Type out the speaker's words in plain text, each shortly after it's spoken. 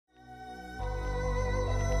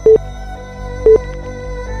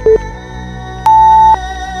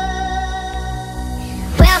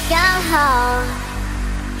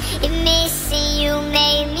If missing you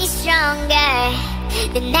made me stronger,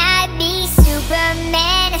 then I'd be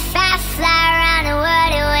Superman. If I fly around the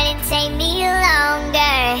world, it wouldn't take me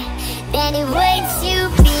longer than it would to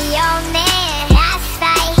be your man. I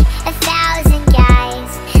fight 1,000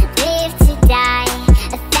 guys, live to die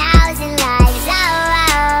 1,000 lives. Oh,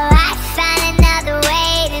 oh, I find another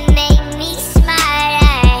way to make me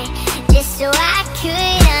smarter, just so I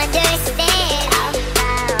could understand. I'll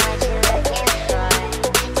find what you're looking for,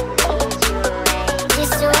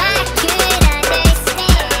 just so I could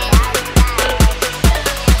understand.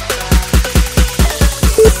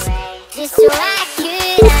 Just so I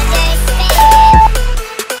could understand.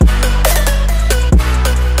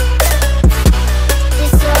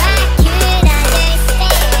 Just so I could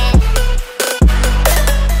understand.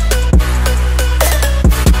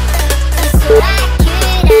 Just so I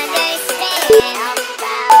could understand. I'll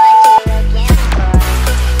find what you're looking for,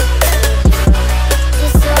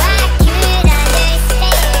 just so I could understand.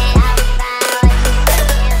 I'll find what you're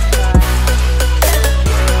looking for,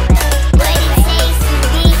 what it takes to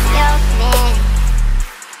be your man.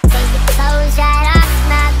 Take the clothes right off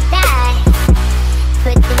my back,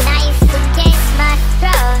 put the knife against my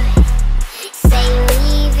throat. Say you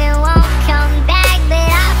leave and won't come back, but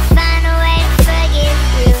I'll find a way to forgive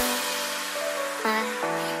you.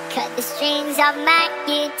 Cut the strings off my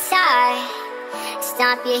guitar,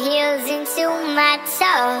 stomp your heels into my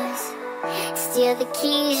toes, steal the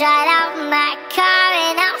keys right out my car,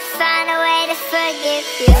 and I'll find a way to forgive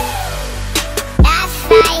you. I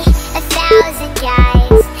fight 1,000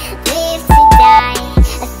 guys, live to die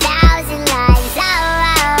 1,000 lives. Oh,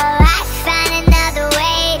 oh, I find another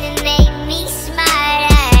way to make me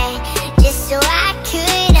smarter, just so I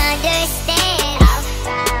could understand. I'll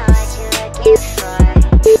find what you're looking for,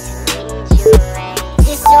 lead you away,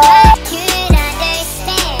 just so I could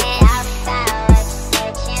understand. I'll find what you're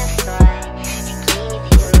searching for, to keep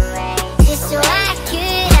you away, just so I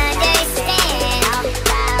could understand. I'll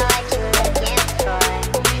find what you're looking for,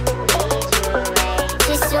 lead you away,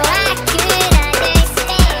 just so I could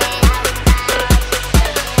understand. I'll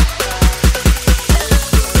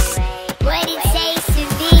find what it takes to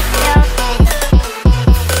be your man. What it takes to be your man.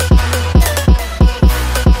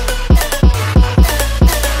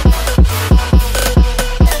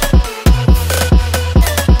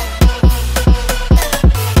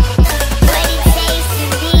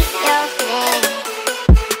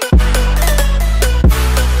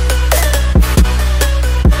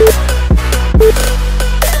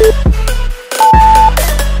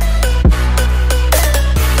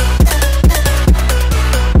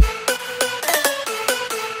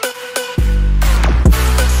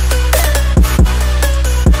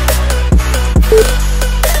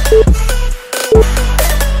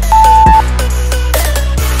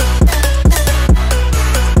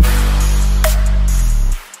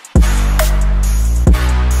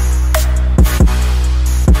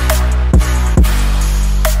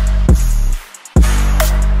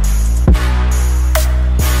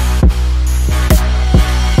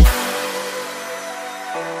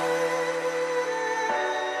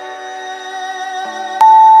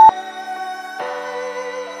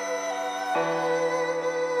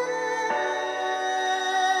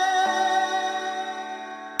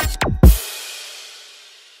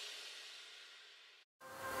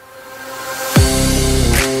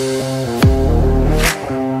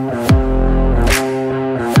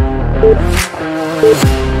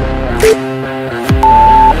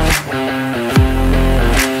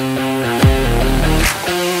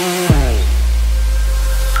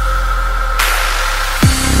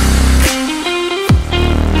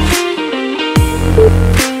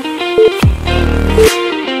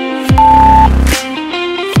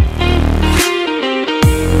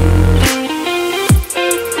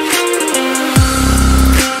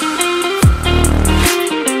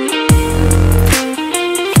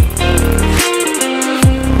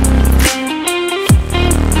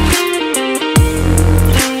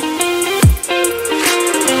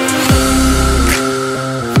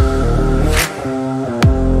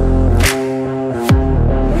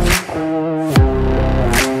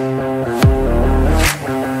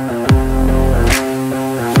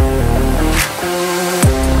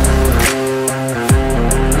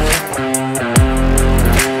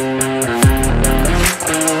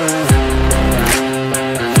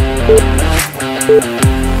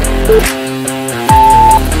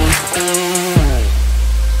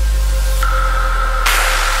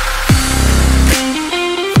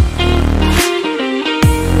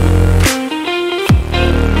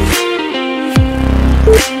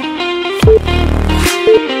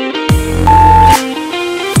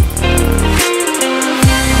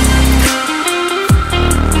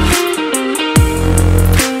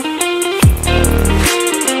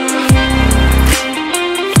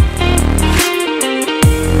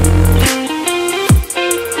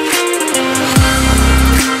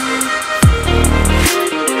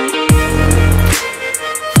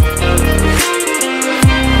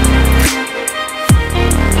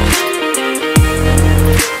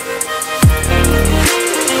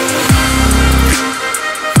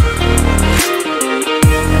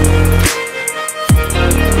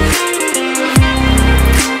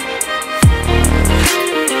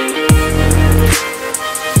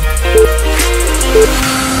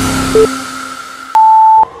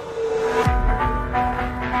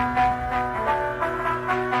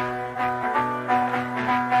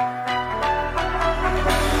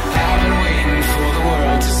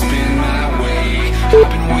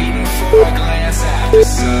 a glance at the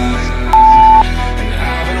sun. And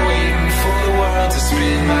I've been waiting for the world to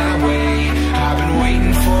spin my way. I've been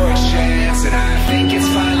waiting for a chance, and I think it's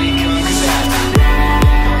finally come. 'Cause after all,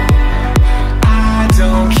 I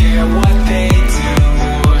don't care what they do,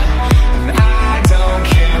 and I don't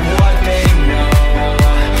care what they know,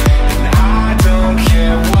 and I don't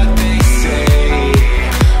care what they say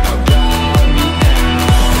about me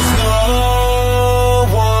now. 'Cause no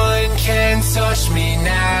one can touch me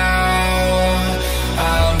now.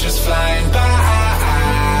 I'm just flying by.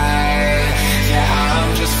 Yeah,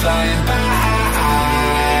 I'm just flying by,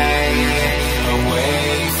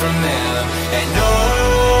 away from them. And no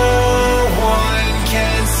one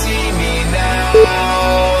can see me now.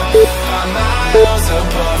 I'm miles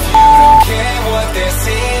above you. Don't care what they're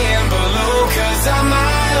seeing below, 'cause I'm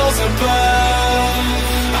miles above.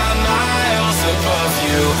 I'm miles above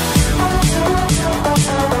you.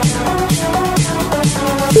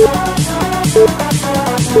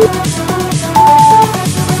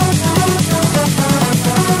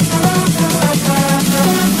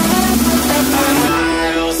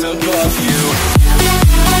 Miles above you.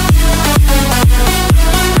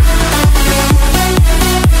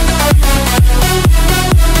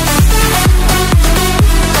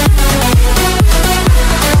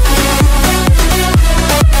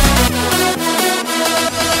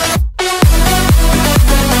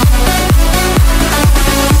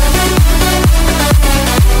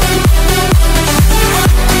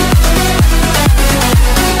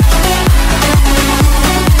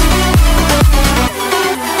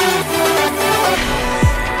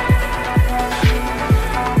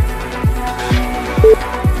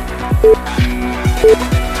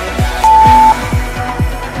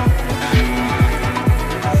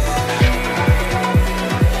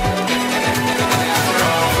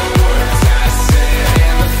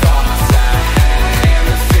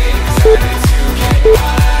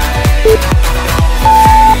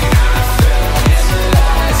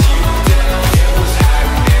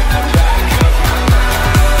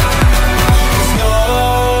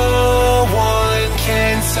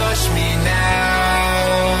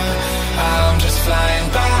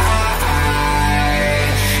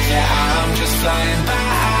 Flying by,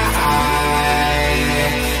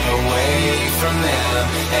 away from them.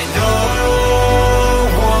 And no